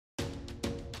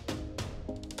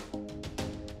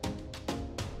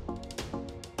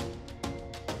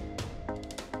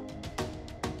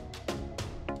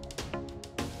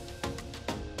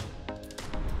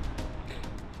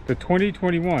The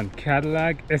 2021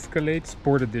 Cadillac Escalade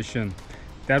Sport Edition.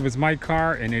 That was my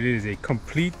car, and it is a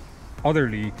complete,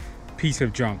 utterly piece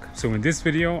of junk. So in this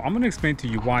video, I'm going to explain to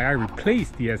you why I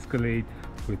replaced the Escalade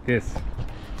with this.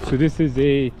 So this is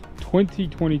a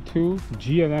 2022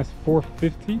 GLS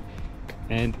 450,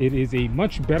 and it is a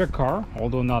much better car,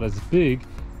 although not as big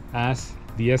as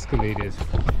the Escalade is.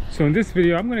 So in this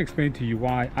video, I'm going to explain to you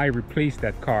why I replaced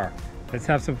that car. Let's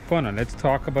have some fun and let's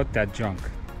talk about that junk.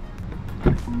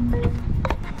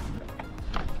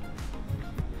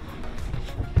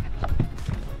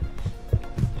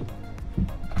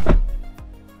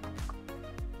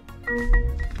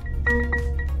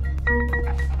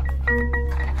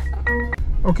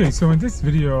 Okay, so in this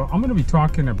video, I'm going to be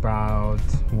talking about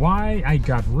why I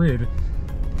got rid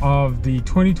of the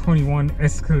 2021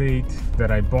 Escalade that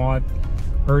I bought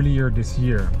earlier this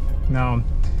year. Now,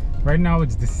 right now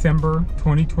it's December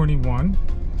 2021.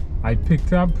 I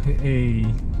picked up a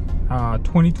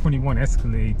 2021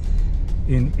 Escalade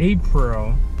in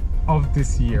April of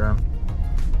this year,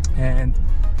 and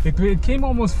it came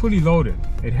almost fully loaded.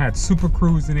 It had Super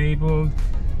Cruise enabled.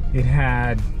 It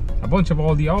had a bunch of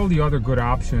all the other good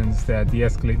options that the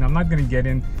Escalade. Now, I'm not going to get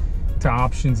into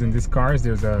options in this car, as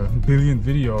there's a billion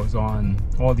videos on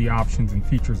all the options and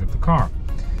features of the car.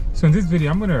 So in this video,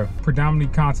 I'm going to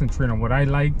predominantly concentrate on what I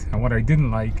liked and what I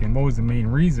didn't like, and what was the main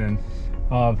reason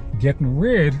of getting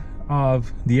rid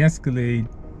of the Escalade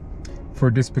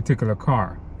for this particular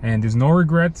car. And there's no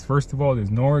regrets. First of all, there's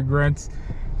no regrets.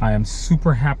 I am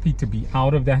super happy to be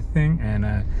out of that thing, and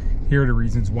here are the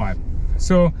reasons why.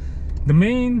 So the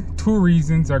main two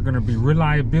reasons are going to be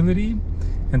reliability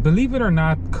and, believe it or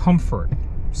not, comfort.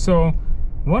 So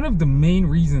one of the main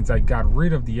reasons I got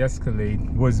rid of the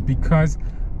Escalade was because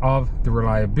of the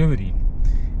reliability.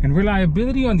 And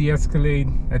reliability on the Escalade,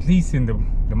 at least in the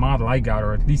model I got,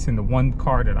 or at least in the one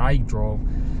car that I drove,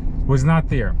 was not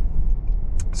there.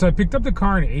 So I picked up the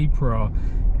car in April,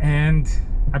 and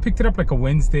I picked it up like a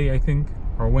Wednesday, I think,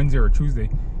 or Wednesday or Tuesday.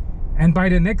 And by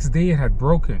the next day it had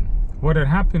broken. What had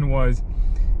happened was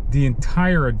the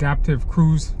entire adaptive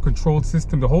cruise control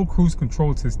system, the whole cruise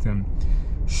control system,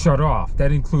 shut off.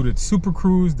 That included Super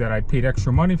Cruise that I paid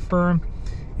extra money for.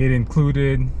 It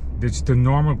included just the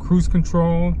normal cruise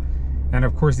control, and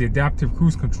of course the adaptive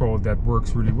cruise control that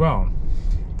works really well.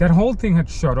 That whole thing had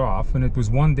shut off, and it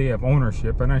was one day of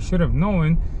ownership, and I should have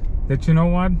known that, you know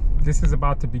what, this is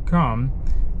about to become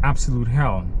absolute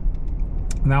hell.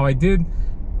 Now, I did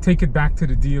take it back to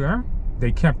the dealer.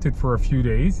 They kept it for a few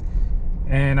days,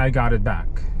 and I got it back,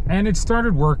 and it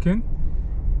started working,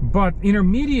 but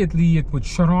intermediately it would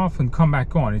shut off and come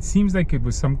back on. It seems like it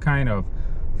was some kind of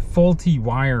faulty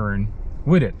wiring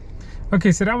with it.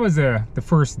 Okay, so that was the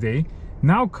first day.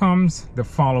 Now comes the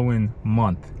following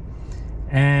month,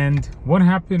 and what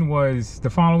happened was the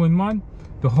following month,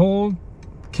 the whole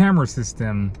camera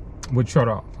system would shut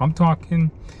off. I'm talking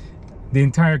the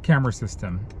entire camera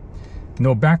system.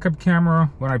 No backup camera.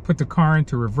 When I put the car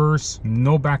into reverse,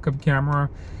 no backup camera.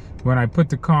 When I put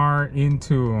the car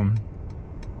into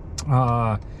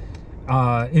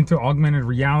augmented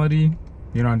reality,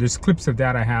 you know, and there's clips of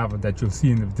that I have that you'll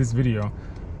see in this video.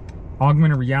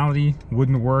 Augmented reality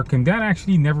wouldn't work, and that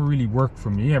actually never really worked for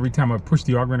me. Every time I pushed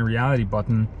the augmented reality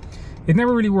button, it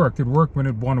never really worked. It worked when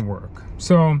it wanted to work.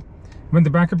 So when the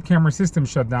backup camera system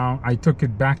shut down, I took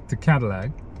it back to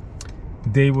Cadillac.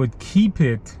 They would keep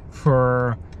it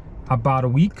for about a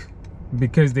week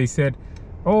because they said,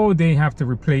 oh, they have to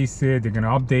replace it, they're going to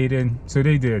update it. So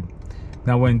they did.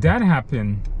 Now, when that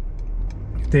happened,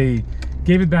 they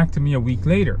gave it back to me a week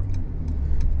later.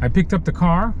 I picked up the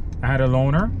car. I had a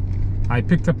loaner. I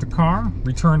picked up the car,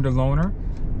 returned the loaner.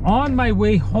 On my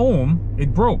way home,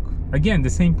 it broke. Again, the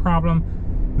same problem.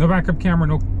 No backup camera,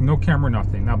 no camera,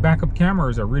 nothing. Now, backup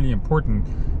cameras are really important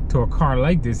to a car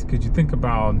like this, because you think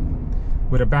about,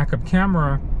 with a backup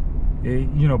camera,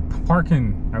 you know,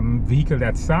 parking a vehicle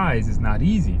that size is not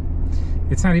easy.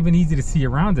 It's not even easy to see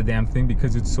around the damn thing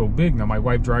because it's so big. Now, my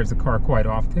wife drives the car quite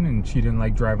often, and she didn't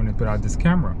like driving it without this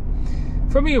camera.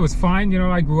 For me, it was fine. You know,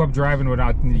 I grew up driving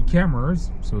without any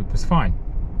cameras, so it was fine.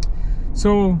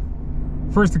 So,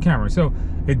 first the camera. So,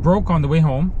 it broke on the way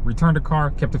home, returned the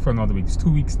car, kept it for another week. It's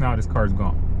 2 weeks now, this car's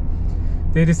gone.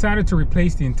 They decided to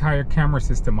replace the entire camera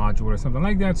system module or something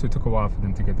like that, so it took a while for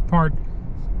them to get the part.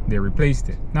 They replaced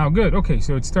it. Now, good. Okay,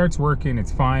 so it starts working.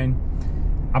 It's fine.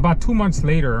 About 2 months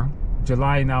later,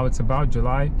 July, now it's about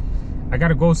July, I got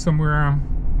to go somewhere.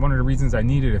 One of the reasons I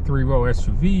needed a 3-row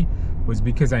SUV was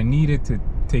because I needed to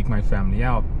take my family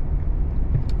out.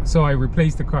 So I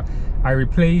replaced the car. I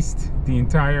replaced the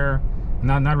entire,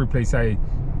 not replaced, I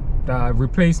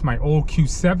replaced my old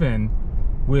Q7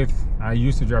 I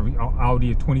used to drive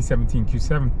Audi, a 2017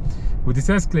 Q7 with this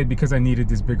Escalade because I needed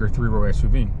this bigger 3-row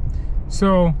SUV.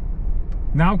 So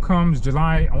now comes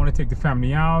July, I want to take the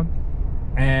family out,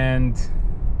 and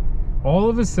all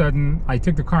of a sudden I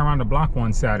take the car around the block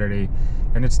one Saturday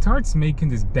and it starts making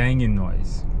this banging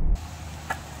noise.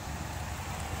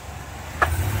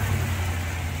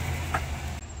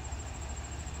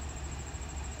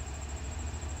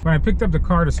 When I picked up the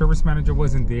car, the service manager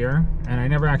wasn't there, and I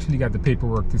never actually got the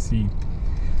paperwork to see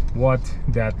what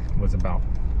that was about.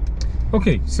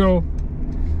 Okay, so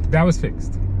that was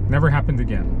fixed. Never happened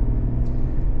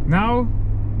again. Now,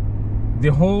 the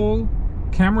whole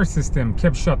camera system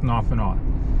kept shutting off and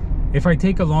on. If I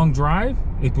take a long drive,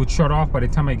 it would shut off by the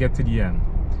time I get to the end.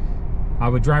 I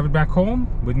would drive it back home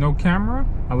with no camera,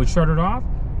 I would shut it off.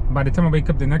 By the time I wake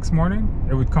up the next morning,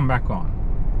 it would come back on.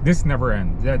 This never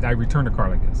ends. I returned the car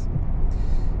like this.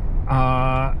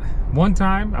 One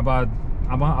time, about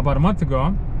a month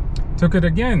ago, took it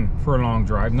again for a long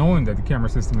drive, knowing that the camera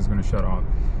system is going to shut off.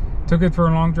 Took it for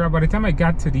a long drive. By the time I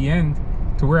got to the end,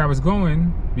 to where I was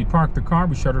going, we parked the car,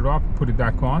 we shut it off, put it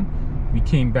back on. We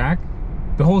came back.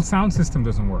 The whole sound system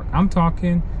doesn't work. I'm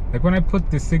talking, like when I put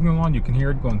this signal on, you can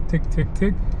hear it going tick, tick,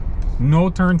 tick.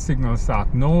 No turn signal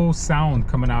stock, no sound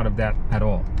coming out of that at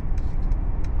all.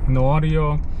 No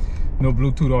audio, no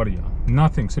Bluetooth audio,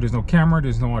 nothing. So there's no camera,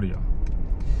 there's no audio.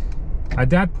 At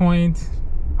that point,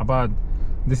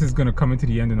 this is gonna come into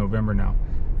the end of November now.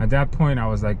 At that point, I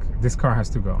was like, this car has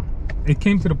to go. It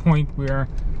came to the point where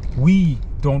we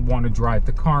don't want to drive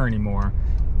the car anymore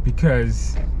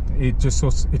because it's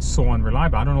so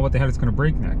unreliable. I don't know what the hell it's gonna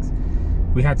break next.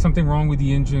 We had something wrong with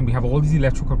the engine. We have all these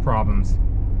electrical problems.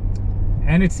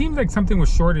 And it seemed like something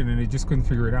was shorted and they just couldn't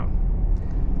figure it out.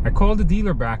 I called the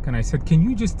dealer back and I said, can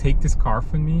you just take this car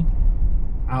from me?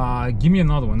 Give me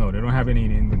another one. No, they don't have any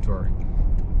in inventory.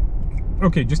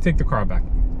 Okay, just take the car back.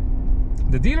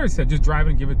 The dealer said, just drive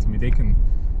it and give it to me. They can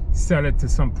sell it to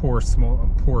some poor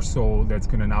soul that's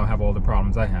gonna now have all the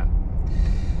problems I have.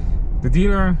 The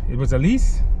dealer, it was a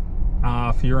lease.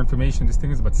 For your information, this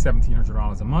thing is about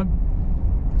 $1,700 a month.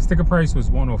 Sticker price was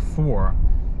 $104,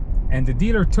 and the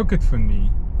dealer took it from me,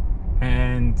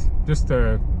 and just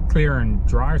to clear and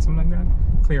dry or something like that,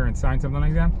 clear and sign something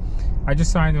like that, I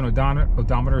just signed an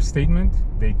odometer statement.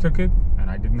 They took it,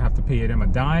 and I didn't have to pay them a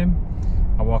dime.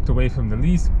 I walked away from the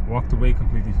lease, walked away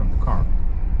completely from the car.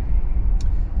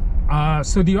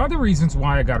 So the other reasons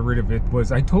why I got rid of it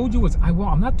was, I told you,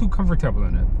 I'm not too comfortable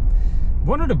in it.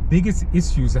 One of the biggest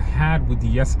issues I had with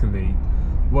the Escalade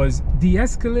was the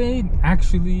Escalade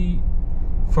actually,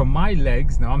 for my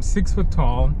legs, now I'm 6 foot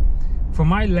tall, for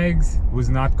my legs was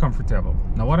not comfortable.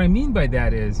 Now what I mean by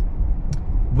that is,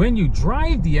 when you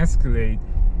drive the Escalade,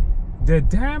 the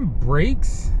damn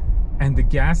brakes and the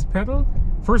gas pedal,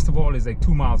 first of all, is like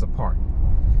 2 miles apart.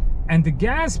 And the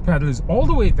gas pedal is all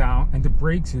the way down and the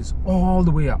brakes is all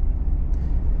the way up.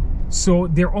 So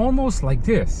they're almost like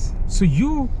this. So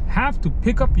you have to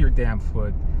pick up your damn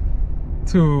foot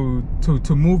to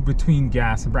move between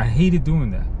gas and brake. I hated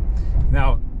doing that.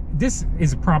 Now, this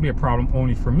is probably a problem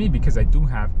only for me because I do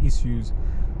have issues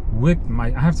with I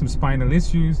have some spinal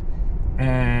issues,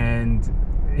 and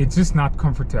it's just not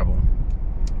comfortable.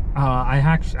 I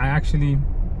actually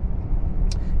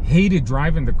hated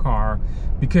driving the car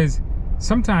because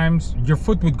sometimes your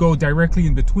foot would go directly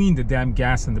in between the damn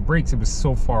gas and the brakes. It was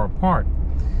so far apart.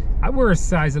 I wear a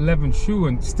size 11 shoe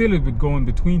and still it would go in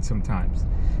between sometimes.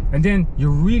 And then you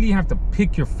really have to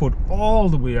pick your foot all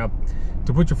the way up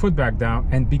to put your foot back down.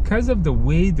 And because of the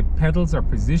way the pedals are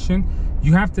positioned,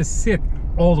 you have to sit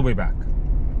all the way back.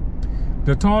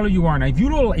 The taller you are. Now, if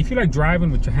you like driving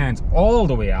with your hands all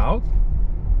the way out,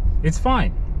 it's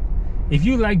fine. If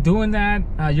you like doing that,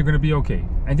 you're gonna be okay.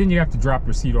 And then you have to drop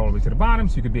your seat all the way to the bottom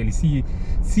so you can barely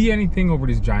see anything over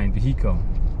this giant vehicle.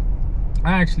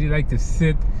 I actually like to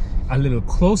sit a little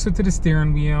closer to the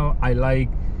steering wheel. I like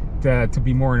to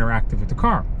be more interactive with the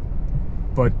car.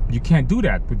 But you can't do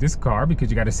that with this car because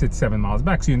you gotta sit 7 miles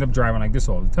back. So you end up driving like this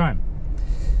all the time.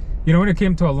 You know, when it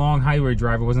came to a long highway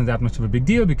drive, it wasn't that much of a big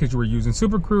deal because you were using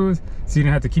Super Cruise, so you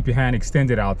didn't have to keep your hand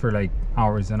extended out for like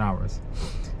hours and hours.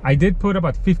 I did put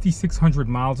about 5,600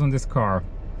 miles on this car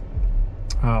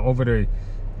over the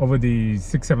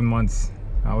 6-7 months.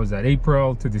 I was at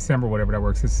April to December, whatever that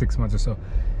works, 6 months or so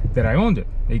that I owned it,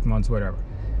 8 months, whatever.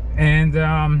 And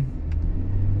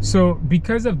so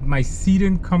because of my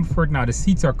seating comfort, now the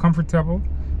seats are comfortable.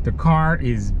 The car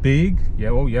is big. Yeah,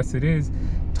 oh yes it is.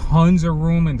 Tons of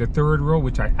room in the third row,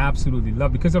 which I absolutely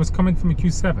love because I was coming from a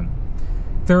Q7.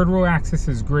 Third row access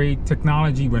is great.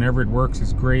 Technology, whenever it works,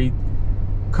 is great.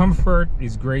 Comfort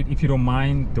is great if you don't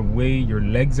mind the way your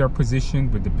legs are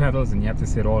positioned with the pedals and you have to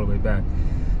sit all the way back,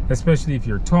 especially if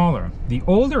you're taller. The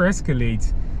older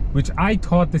Escalades, which I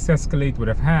thought this Escalade would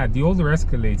have had, the older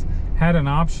Escalades had an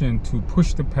option to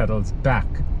push the pedals back.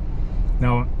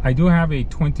 Now, I do have a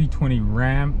 2020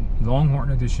 Ram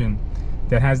Longhorn Edition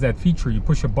that has that feature. You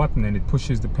push a button and it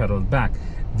pushes the pedals back.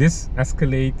 This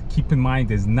Escalade, keep in mind,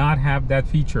 does not have that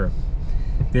feature.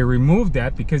 They removed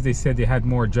that because they said they had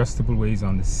more adjustable ways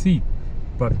on the seat,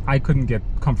 but I couldn't get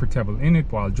comfortable in it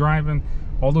while driving.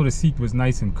 Although the seat was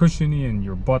nice and cushiony and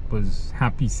your butt was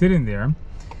happy sitting there,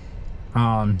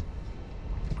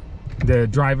 the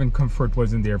driving comfort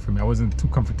wasn't there for me. I wasn't too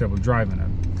comfortable driving it.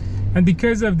 And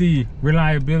because of the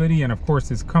reliability and of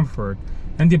course its comfort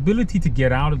and the ability to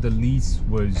get out of the lease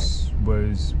was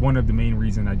one of the main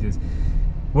reasons.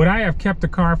 Would I have kept the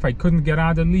car if I couldn't get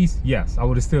out of the lease? Yes, I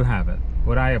would have still have it.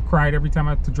 Would I have cried every time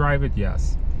I had to drive it?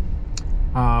 Yes.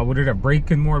 Would it have braked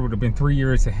more? It would have been 3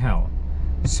 years of hell.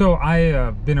 So I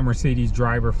have been a Mercedes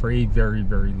driver for a very,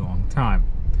 very long time.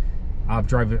 I've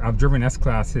driven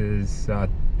S-classes,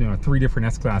 3 different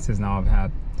S-classes now I've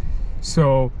had.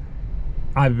 So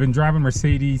I've been driving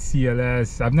Mercedes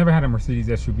CLS. I've never had a Mercedes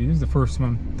SUV. This is the first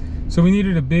one. So we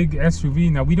needed a big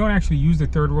SUV. Now we don't actually use the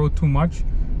third row too much.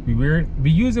 We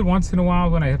use it once in a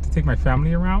while when I have to take my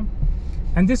family around.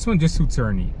 And this one just suits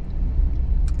our need.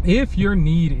 If your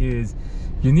need is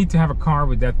you need to have a car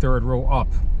with that third row up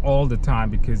all the time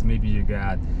because maybe you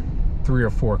got 3 or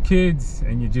 4 kids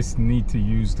and you just need to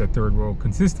use the third row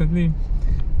consistently,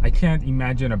 I can't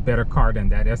imagine a better car than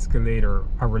that Escalade, or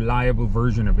a reliable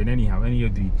version of it anyhow. Any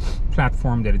of the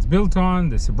platform that it's built on,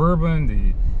 the Suburban,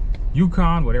 the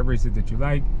Yukon, whatever is it that you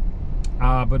like.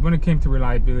 But when it came to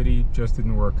reliability, it just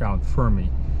didn't work out for me.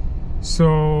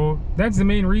 So that's the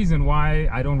main reason why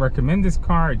I don't recommend this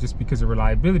car, just because of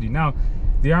reliability. Now,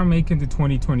 they are making the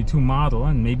 2022 model,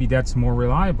 and maybe that's more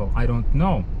reliable. I don't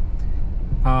know.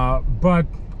 But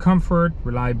comfort,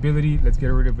 reliability, let's get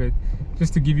rid of it.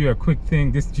 Just to give you a quick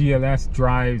thing, this GLS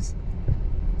drives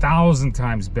 1,000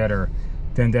 times better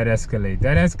than that Escalade.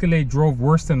 That Escalade drove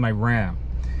worse than my Ram.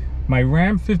 My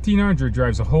Ram 1500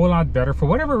 drives a whole lot better. For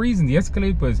whatever reason, the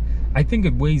Escalade I think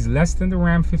it weighs less than the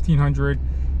Ram 1500.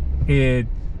 It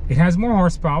has more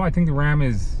horsepower. I think the Ram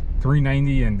is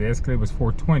 390 and the Escalade was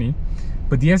 420.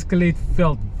 But the Escalade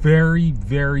felt very,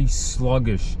 very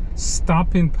sluggish.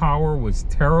 Stopping power was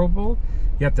terrible.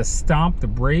 You had to stomp the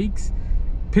brakes.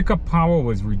 Pickup power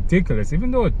was ridiculous,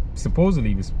 even though it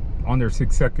supposedly was under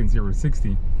 6 seconds, 0 to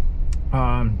 60.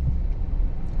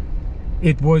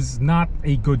 It was not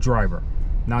a good driver.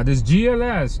 Now this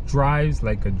GLS drives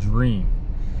like a dream.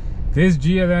 This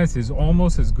GLS is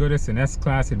almost as good as an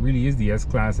S-Class. It really is the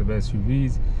S-Class of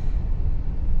SUVs.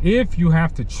 If you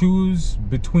have to choose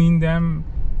between them,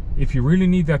 if you really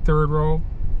need that third row,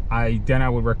 then I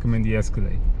would recommend the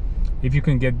Escalade. If you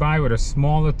can get by with a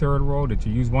smaller third row that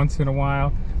you use once in a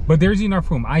while, but there's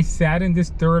enough room. I sat in this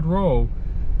third row.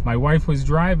 My wife was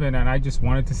driving and I just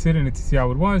wanted to sit in it to see how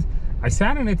it was. I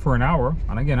sat in it for an hour,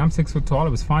 and again, I'm 6 foot tall.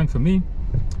 It was fine for me.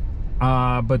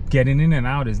 But getting in and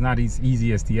out is not as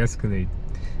easy as the Escalade.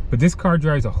 But this car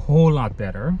drives a whole lot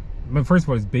better. But first of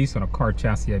all, it's based on a car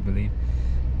chassis, I believe.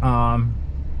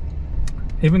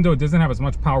 Even though it doesn't have as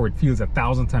much power, it feels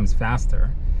 1,000 times faster.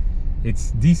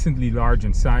 It's decently large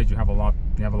in size. You have a lot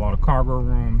of cargo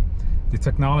room. The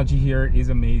technology here is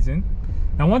amazing.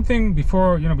 Now, one thing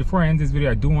before I end this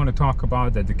video, I do want to talk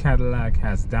about that the Cadillac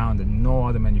has down that no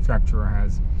other manufacturer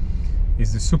has,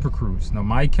 is the Super Cruise. Now,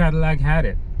 my Cadillac had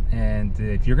it, and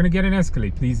if you're gonna get an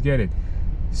Escalade, please get it.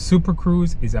 Super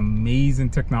Cruise is amazing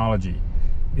technology.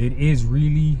 It is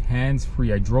really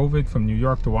hands-free. I drove it from New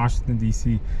York to Washington,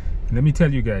 D.C. Let me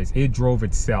tell you guys, it drove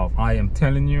itself. I am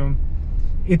telling you.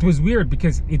 It was weird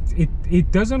because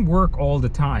it doesn't work all the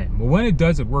time, but when it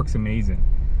does, it works amazing.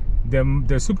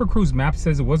 The Super Cruise map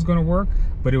says it was going to work,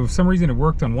 but for some reason it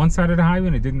worked on one side of the highway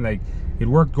and it didn't, like, it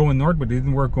worked going north, but it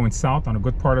didn't work going south on a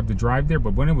good part of the drive there.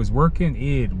 But when it was working,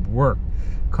 it worked.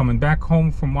 Coming back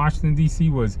home from Washington, D.C.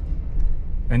 was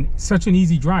such an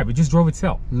easy drive. It just drove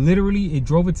itself. Literally, it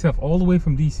drove itself all the way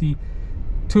from D.C.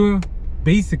 to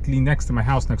basically next to my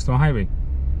house, next to a highway.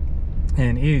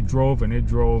 And it drove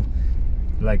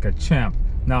like a champ.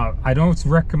 Now, I don't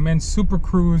recommend Super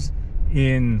Cruise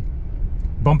in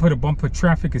bumper to bumper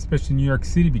traffic, especially in New York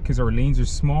City, because our lanes are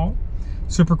small.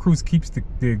 Super Cruise keeps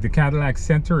the Cadillac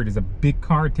center. It is a big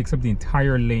car. It takes up the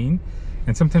entire lane,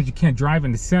 and sometimes you can't drive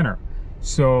in the center.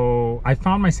 So I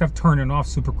found myself turning off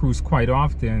Super Cruise quite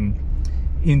often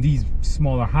in these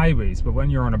smaller highways. But when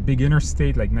you're on a big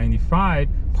interstate like 95,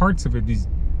 parts of it, these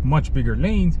much bigger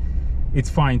lanes, it's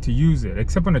fine to use it.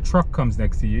 Except when a truck comes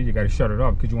next to you, you got to shut it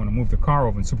off because you want to move the car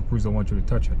over, and Super Cruise don't want you to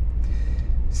touch it.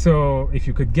 So if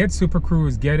you could get Super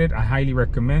Cruise, get it. I highly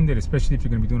recommend it, especially if you're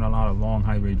going to be doing a lot of long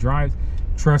highway drives.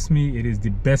 Trust me, it is the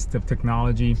best of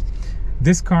technology.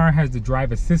 This car has the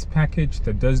drive assist package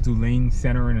that does do lane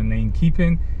centering and lane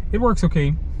keeping. It works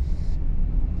okay.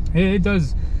 It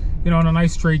does, you know, on a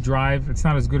nice straight drive. It's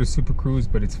not as good as Super Cruise,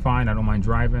 but it's fine. I don't mind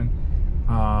driving.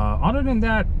 Other than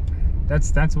that,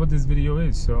 that's what this video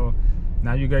is. So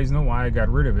now you guys know why I got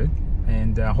rid of it.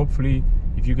 And hopefully,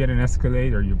 if you get an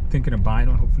Escalade or you're thinking of buying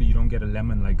one, hopefully you don't get a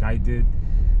lemon like I did.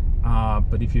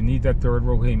 But if you need that third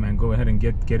row, hey man, go ahead and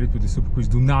get it with the Super Cruise.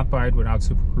 Do not buy it without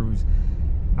Super Cruise.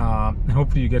 And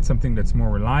hopefully you get something that's more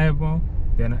reliable.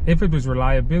 Then if it was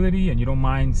reliability and you don't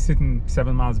mind sitting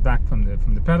 7 miles back from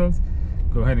the pedals,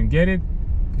 go ahead and get it.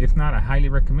 If not, I highly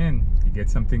recommend you get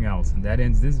something else. And that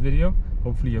ends this video.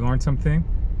 Hopefully you learned something.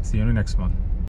 See you in the next one.